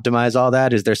fridge and optimize all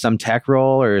that? Is there some tech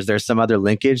role or is there some other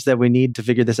linkage that we need to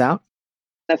figure this out?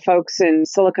 The folks in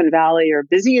Silicon Valley are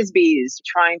busy as bees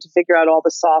trying to figure out all the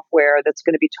software that's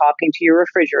going to be talking to your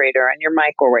refrigerator and your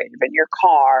microwave and your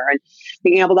car and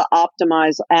being able to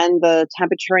optimize and the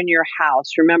temperature in your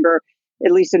house. Remember,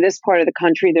 at least in this part of the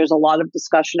country, there's a lot of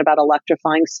discussion about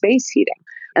electrifying space heating.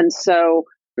 And so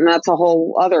that's a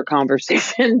whole other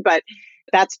conversation, but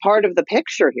that's part of the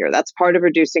picture here. That's part of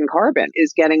reducing carbon,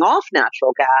 is getting off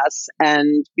natural gas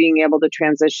and being able to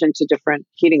transition to different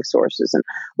heating sources. And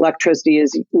electricity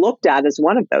is looked at as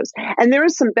one of those. And there are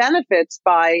some benefits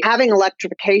by having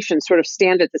electrification sort of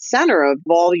stand at the center of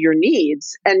all your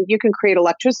needs. And you can create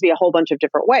electricity a whole bunch of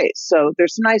different ways. So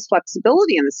there's some nice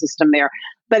flexibility in the system there.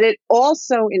 But it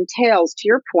also entails, to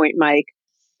your point, Mike,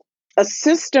 a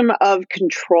system of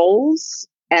controls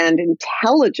and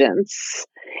intelligence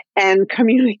and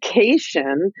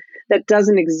communication that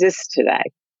doesn't exist today.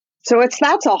 So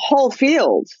that's a whole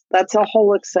field. That's a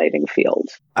whole exciting field.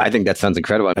 I think that sounds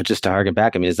incredible. Just to harken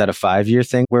back, I mean, is that a 5-year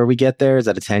thing where we get there? Is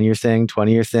that a 10-year thing,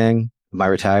 20-year thing? Am I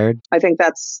retired? I think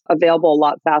that's available a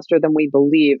lot faster than we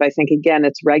believe. I think, again,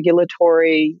 it's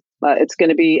regulatory. It's going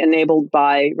to be enabled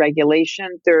by regulation.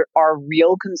 There are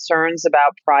real concerns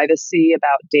about privacy,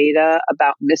 about data,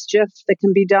 about mischief that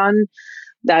can be done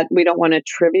that we don't want to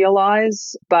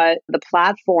trivialize. But the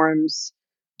platforms,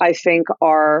 I think,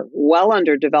 are well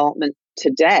under development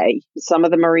today. Some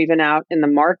of them are even out in the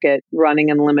market running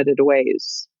in limited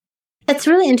ways. It's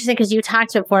really interesting because you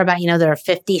talked before about, there are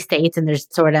 50 states and there's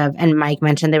sort of, and Mike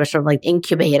mentioned they were sort of like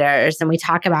incubators. And we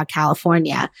talk about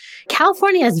California.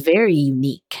 California is very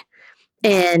unique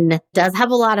and does have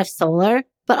a lot of solar.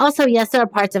 But also, yes, there are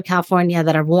parts of California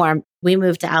that are warm. We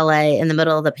moved to LA in the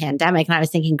middle of the pandemic and I was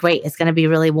thinking, great, it's going to be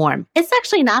really warm. It's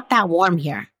actually not that warm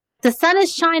here. The sun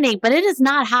is shining, but it is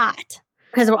not hot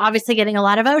because we're obviously getting a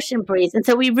lot of ocean breeze. And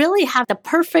so we really have the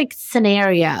perfect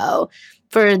scenario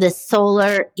for the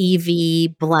solar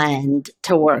EV blend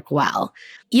to work well.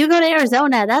 You go to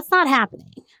Arizona, that's not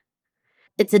happening.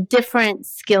 It's a different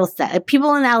skill set.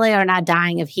 People in LA are not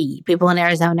dying of heat. People in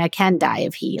Arizona can die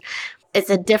of heat. It's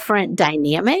a different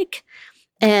dynamic.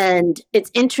 And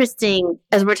it's interesting,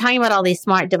 as we're talking about all these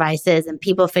smart devices and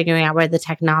people figuring out where the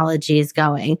technology is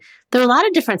going, there are a lot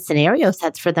of different scenario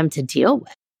sets for them to deal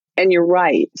with. And you're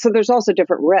right. So there's also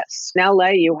different risks. In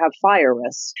LA, you have fire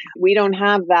risks. We don't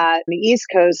have that in the East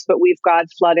Coast, but we've got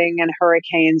flooding and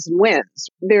hurricanes and winds.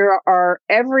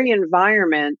 Every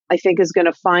environment, I think, is going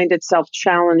to find itself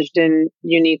challenged in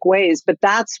unique ways. But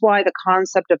that's why the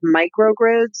concept of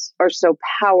microgrids are so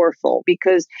powerful,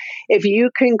 because if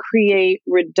you can create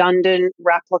redundant,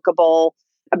 replicable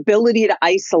ability to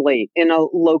isolate in a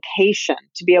location,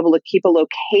 to be able to keep a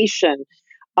location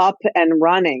up and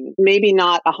running, maybe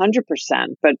not 100%,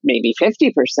 but maybe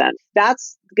 50%.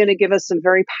 That's going to give us some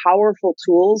very powerful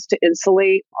tools to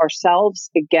insulate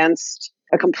ourselves against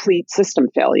a complete system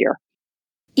failure.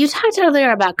 You talked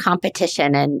earlier about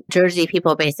competition and Jersey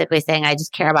people basically saying, I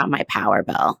just care about my power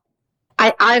bill.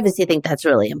 I obviously think that's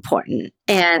really important.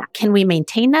 And can we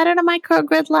maintain that at a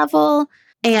microgrid level?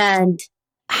 And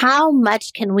how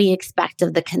much can we expect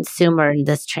of the consumer in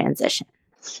this transition?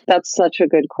 That's such a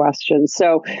good question.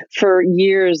 So for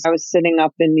years, I was sitting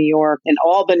up in New York, in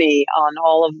Albany, on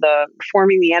all of the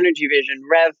Reforming the Energy Vision,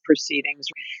 REV proceedings.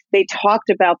 They talked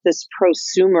about this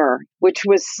prosumer, which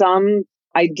was some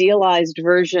idealized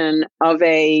version of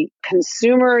a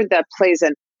consumer that plays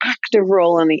an active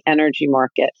role in the energy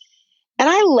market. And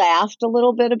I laughed a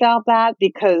little bit about that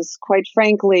because, quite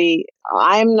frankly,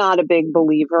 I'm not a big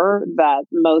believer that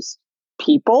most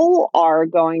people are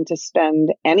going to spend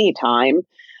any time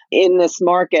in this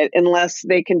market unless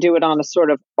they can do it on a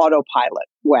sort of autopilot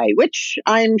way, which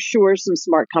I'm sure some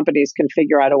smart companies can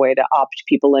figure out a way to opt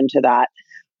people into that.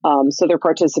 So they're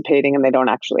participating and they don't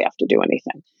actually have to do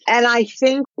anything. And I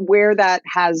think where that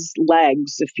has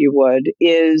legs, if you would,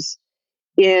 is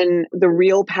in the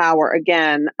real power,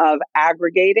 again, of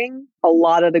aggregating a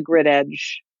lot of the grid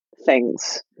edge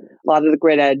things, a lot of the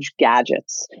grid edge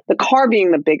gadgets. The car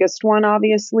being the biggest one,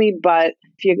 obviously, but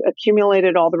if you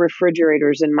accumulated all the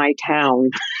refrigerators in my town,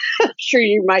 I'm sure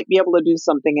you might be able to do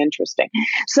something interesting.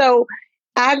 So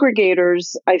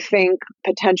aggregators, I think,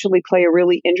 potentially play a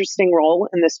really interesting role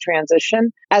in this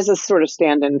transition as a sort of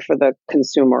stand-in for the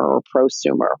consumer or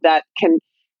prosumer that can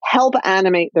help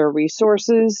animate their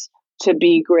resources to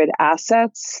be grid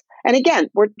assets. And again,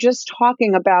 we're just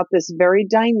talking about this very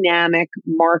dynamic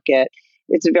market.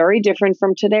 It's very different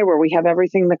from today where we have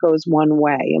everything that goes one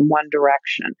way in one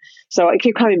direction. So I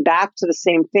keep coming back to the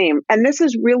same theme. And this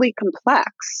is really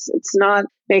complex. It's not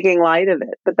making light of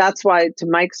it. But that's why, to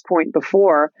Mike's point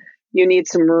before, you need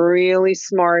some really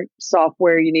smart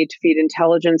software. You need to feed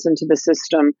intelligence into the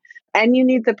system. And you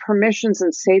need the permissions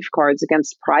and safeguards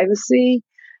against privacy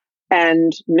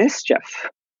and mischief.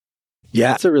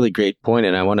 Yeah, that's a really great point.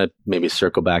 And I want to maybe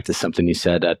circle back to something you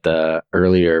said at the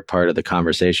earlier part of the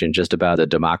conversation, just about the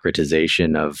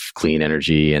democratization of clean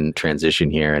energy and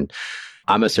transition here. And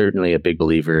I'm certainly a big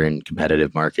believer in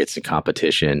competitive markets and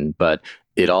competition, but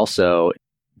it also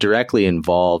directly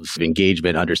involves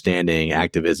engagement, understanding,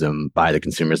 activism by the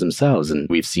consumers themselves. And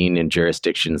we've seen in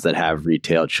jurisdictions that have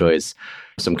retail choice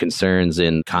some concerns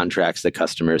in contracts that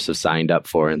customers have signed up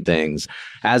for and things.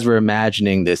 As we're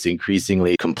imagining this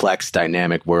increasingly complex,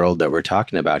 dynamic world that we're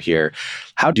talking about here,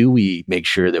 how do we make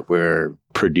sure that we're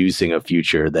producing a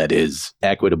future that is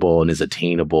equitable and is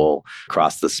attainable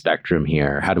across the spectrum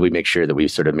here? How do we make sure that we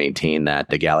sort of maintain that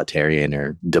egalitarian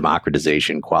or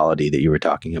democratization quality that you were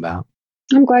talking about?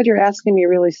 I'm glad you're asking me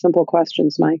really simple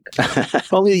questions, Mike.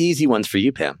 Only the easy ones for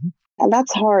you, Pam. And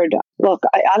that's hard. Look,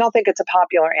 I don't think it's a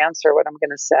popular answer, what I'm going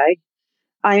to say.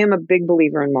 I am a big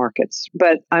believer in markets,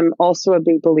 but I'm also a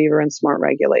big believer in smart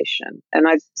regulation. And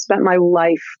I've spent my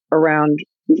life around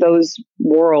those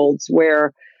worlds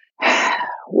where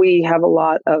we have a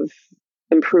lot of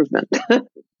improvement.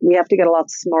 We have to get a lot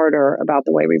smarter about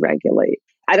the way we regulate.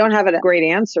 I don't have a great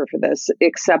answer for this,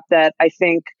 except that I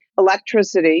think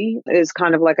electricity is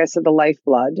kind of, like I said, the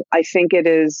lifeblood. I think it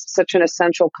is such an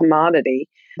essential commodity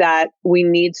that we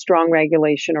need strong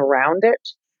regulation around it.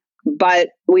 But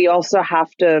we also have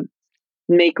to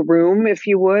make room, if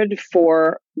you would,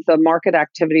 for the market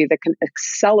activity that can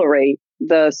accelerate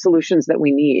the solutions that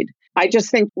we need. I just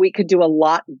think we could do a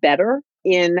lot better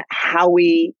in how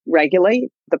we regulate,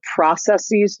 the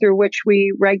processes through which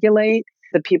we regulate,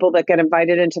 the people that get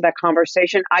invited into that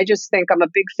conversation. I just think I'm a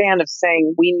big fan of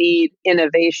saying we need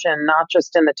innovation, not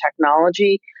just in the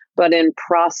technology, but in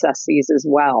processes as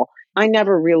well. I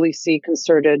never really see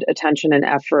concerted attention and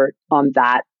effort on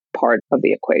that part of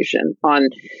the equation, on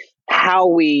how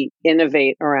we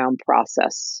innovate around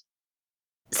process.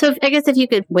 So I guess if you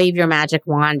could wave your magic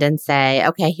wand and say,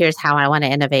 okay, here's how I want to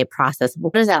innovate process,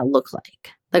 what does that look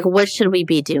like? Like, what should we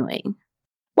be doing?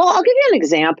 Well, I'll give you an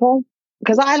example,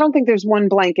 because I don't think there's one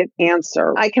blanket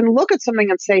answer. I can look at something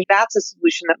and say, that's a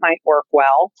solution that might work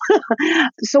well.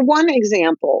 So one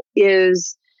example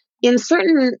is in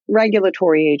certain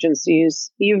regulatory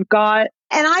agencies, you've got,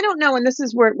 and I don't know, and this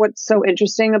is what's so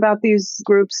interesting about these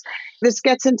groups, this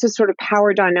gets into sort of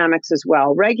power dynamics as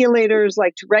well. Regulators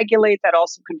like to regulate, that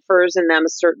also confers in them a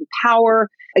certain power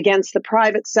against the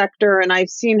private sector. And I've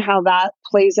seen how that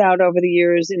plays out over the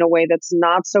years in a way that's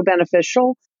not so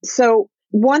beneficial. So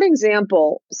one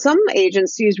example, some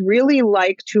agencies really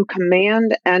like to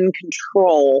command and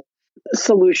control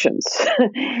solutions.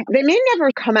 They may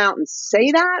never come out and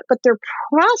say that, but their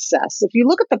process, if you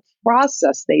look at the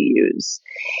process they use,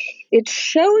 it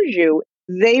shows you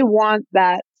they want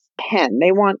that pen.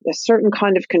 They want a certain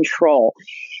kind of control.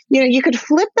 You could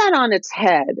flip that on its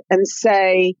head and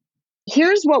say,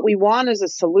 here's what we want as a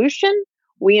solution.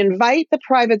 We invite the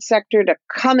private sector to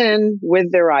come in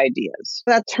with their ideas.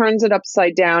 That turns it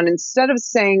upside down. Instead of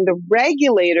saying the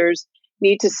regulators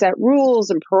need to set rules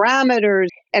and parameters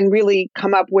and really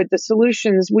come up with the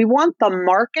solutions. We want the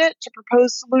market to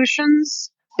propose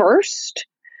solutions first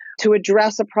to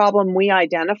address a problem we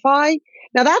identify.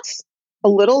 Now, that's a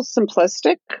little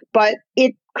simplistic, but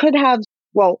it could have,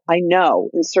 well, I know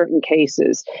in certain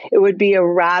cases, it would be a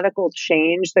radical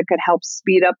change that could help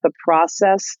speed up the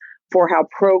process for how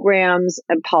programs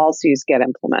and policies get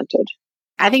implemented.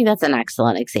 I think that's an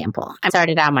excellent example. I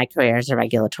started out my career as a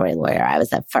regulatory lawyer. I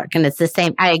was at FERC, and it's the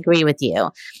same. I agree with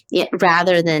you.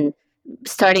 Rather than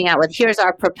starting out with, here's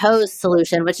our proposed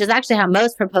solution, which is actually how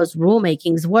most proposed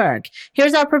rulemakings work.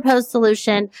 Here's our proposed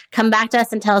solution. Come back to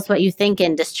us and tell us what you think,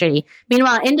 industry.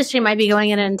 Meanwhile, industry might be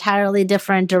going in an entirely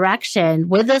different direction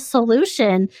with a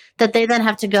solution that they then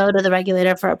have to go to the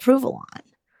regulator for approval on.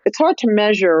 It's hard to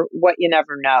measure what you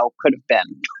never know could have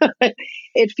been.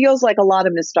 It feels like a lot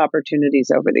of missed opportunities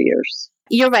over the years.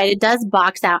 You're right. It does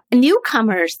box out.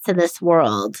 Newcomers to this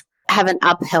world have an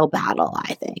uphill battle,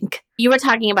 I think. You were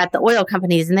talking about the oil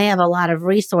companies, and they have a lot of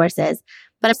resources,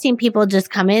 but I've seen people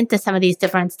just come into some of these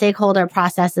different stakeholder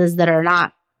processes that are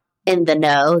not in the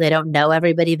know. They don't know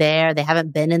everybody there. They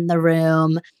haven't been in the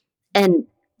room. And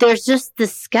there's just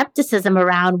this skepticism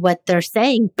around what they're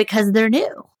saying because they're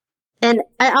new. And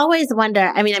I always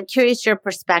wonder, I'm curious your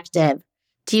perspective.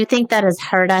 Do you think that has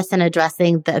hurt us in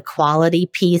addressing the equality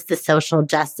piece, the social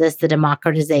justice, the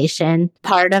democratization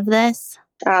part of this?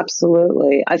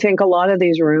 Absolutely. I think a lot of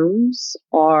these rooms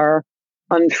are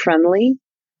unfriendly.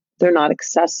 They're not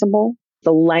accessible.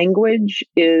 The language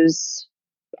is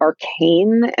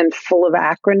arcane and full of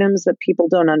acronyms that people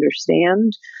don't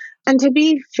understand. And to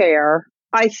be fair,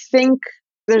 I think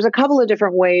there's a couple of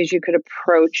different ways you could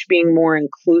approach being more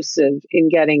inclusive in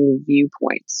getting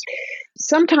viewpoints.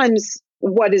 Sometimes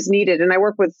what is needed, and I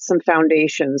work with some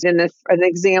foundations, and if an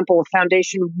example, a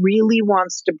foundation really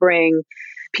wants to bring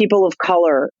people of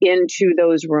color into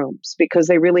those rooms because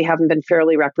they really haven't been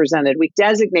fairly represented. We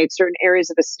designate certain areas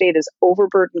of the state as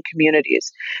overburdened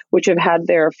communities, which have had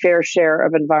their fair share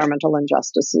of environmental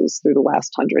injustices through the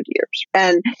last 100 years.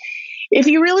 And if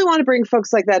you really want to bring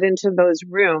folks like that into those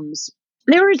rooms,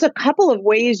 there is a couple of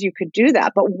ways you could do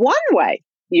that. But one way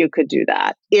you could do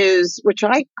that is, which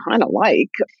I kind of like,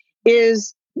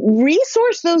 is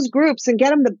resource those groups and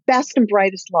get them the best and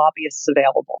brightest lobbyists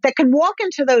available that can walk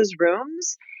into those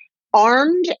rooms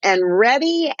armed and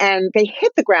ready, and they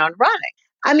hit the ground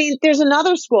running. There's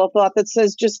another school of thought that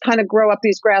says just kind of grow up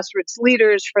these grassroots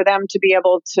leaders for them to be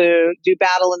able to do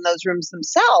battle in those rooms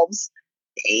themselves.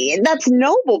 That's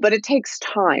noble, but it takes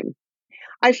time.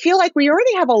 I feel like we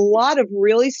already have a lot of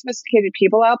really sophisticated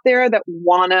people out there that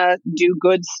want to do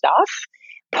good stuff.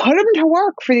 Put them to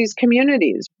work for these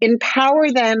communities,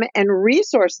 empower them and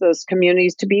resource those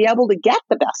communities to be able to get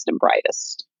the best and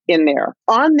brightest in there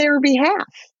on their behalf.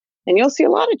 And you'll see a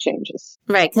lot of changes.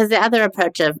 Right. Because the other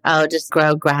approach of, just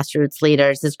grow grassroots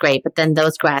leaders is great. But then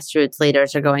those grassroots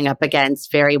leaders are going up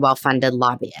against very well-funded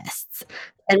lobbyists.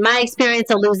 In my experience,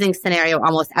 a losing scenario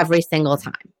almost every single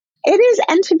time. It is.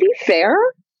 And to be fair,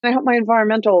 I hope my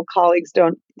environmental colleagues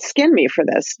don't skin me for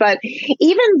this, but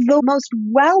even the most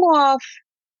well-off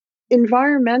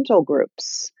environmental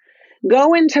groups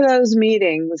go into those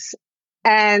meetings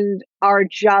and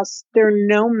they're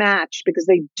no match because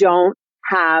they don't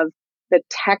have the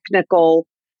technical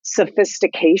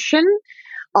sophistication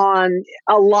on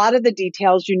a lot of the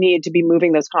details you need to be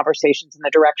moving those conversations in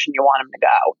the direction you want them to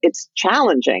go. It's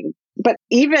challenging. But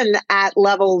even at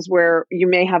levels where you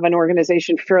may have an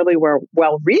organization fairly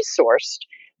well-resourced,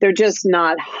 they're just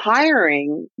not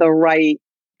hiring the right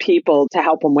people to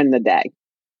help them win the day.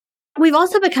 We've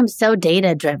also become so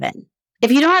data-driven.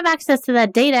 If you don't have access to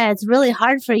that data, it's really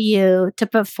hard for you to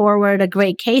put forward a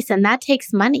great case, and that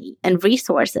takes money and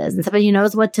resources and somebody who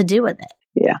knows what to do with it.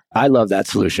 Yeah. I love that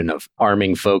solution of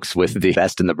arming folks with the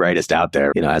best and the brightest out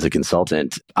there. As a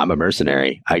consultant, I'm a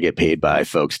mercenary. I get paid by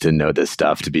folks to know this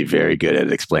stuff, to be very good at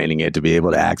explaining it, to be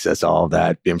able to access all of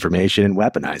that information and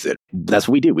weaponize it. That's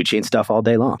what we do. We change stuff all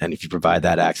day long. And if you provide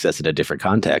that access in a different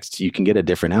context, you can get a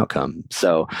different outcome.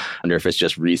 So I wonder if it's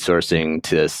just resourcing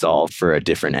to solve for a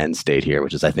different end state here,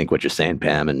 which is, I think, what you're saying,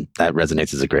 Pam. And that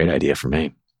resonates as a great idea for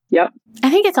me. Yep. I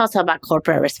think it's also about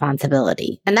corporate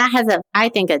responsibility. And that has I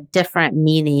think, a different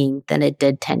meaning than it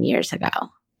did 10 years ago.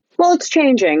 Well, it's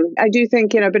changing. I do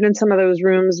think, I've been in some of those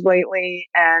rooms lately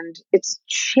and it's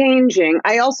changing.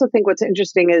 I also think what's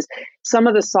interesting is some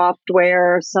of the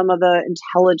software, some of the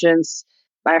intelligence.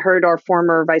 I heard our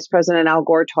former Vice President Al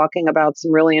Gore talking about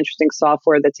some really interesting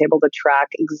software that's able to track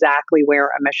exactly where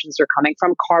emissions are coming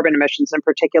from, carbon emissions in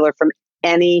particular, from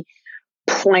any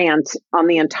plant on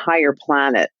the entire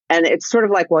planet. And it's sort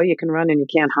of like, well, you can run and you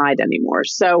can't hide anymore.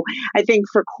 So I think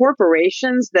for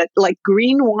corporations that like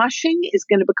greenwashing is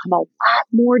going to become a lot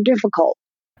more difficult.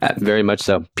 Very much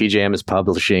so. PJM is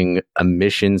publishing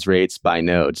emissions rates by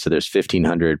node. So there's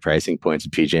 1,500 pricing points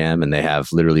of PJM, and they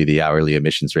have literally the hourly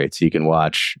emissions rate. So you can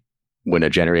watch when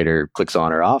a generator clicks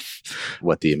on or off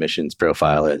what the emissions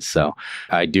profile is. So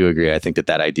I do agree. I think that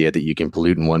idea that you can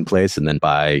pollute in one place and then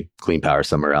buy clean power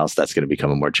somewhere else, that's going to become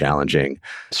a more challenging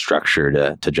structure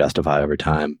to justify over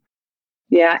time.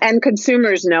 Yeah, and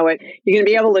consumers know it. You're going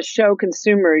to be able to show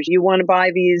consumers, you want to buy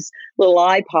these little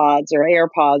iPods or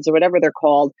AirPods or whatever they're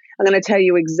called. I'm going to tell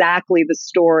you exactly the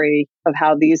story of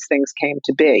how these things came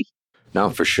to be. No,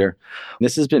 for sure.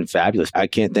 This has been fabulous. I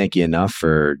can't thank you enough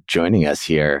for joining us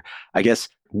here. I guess,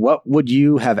 what would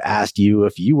you have asked you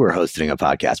if you were hosting a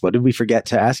podcast? What did we forget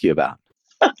to ask you about?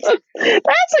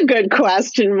 That's a good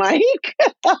question, Mike.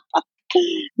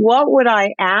 What would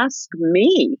I ask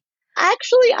me?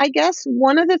 Actually, I guess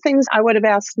one of the things I would have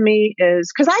asked me is,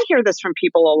 because I hear this from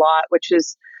people a lot, which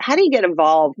is, how do you get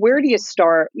involved? Where do you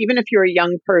start? Even if you're a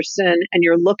young person and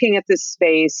you're looking at this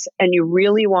space and you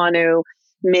really want to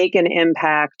make an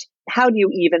impact, how do you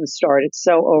even start? It's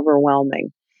so overwhelming.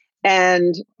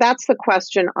 And that's the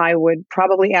question I would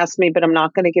probably ask me, but I'm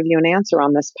not going to give you an answer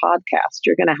on this podcast.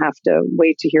 You're going to have to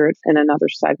wait to hear it in another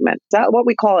segment. Is that what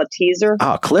we call a teaser?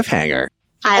 Oh, cliffhanger.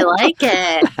 I like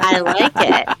it. I like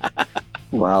it.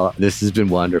 Well, this has been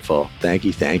wonderful. Thank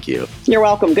you. Thank you. You're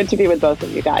welcome. Good to be with both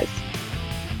of you guys.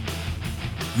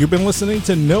 You've been listening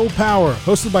to No Power,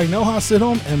 hosted by Noha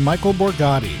Sidholm and Michael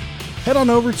Borgatti. Head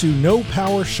on over to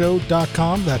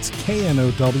nopowershow.com, that's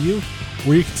KNOW,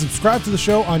 where you can subscribe to the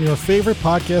show on your favorite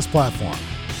podcast platform.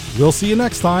 We'll see you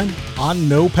next time on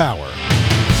No Power.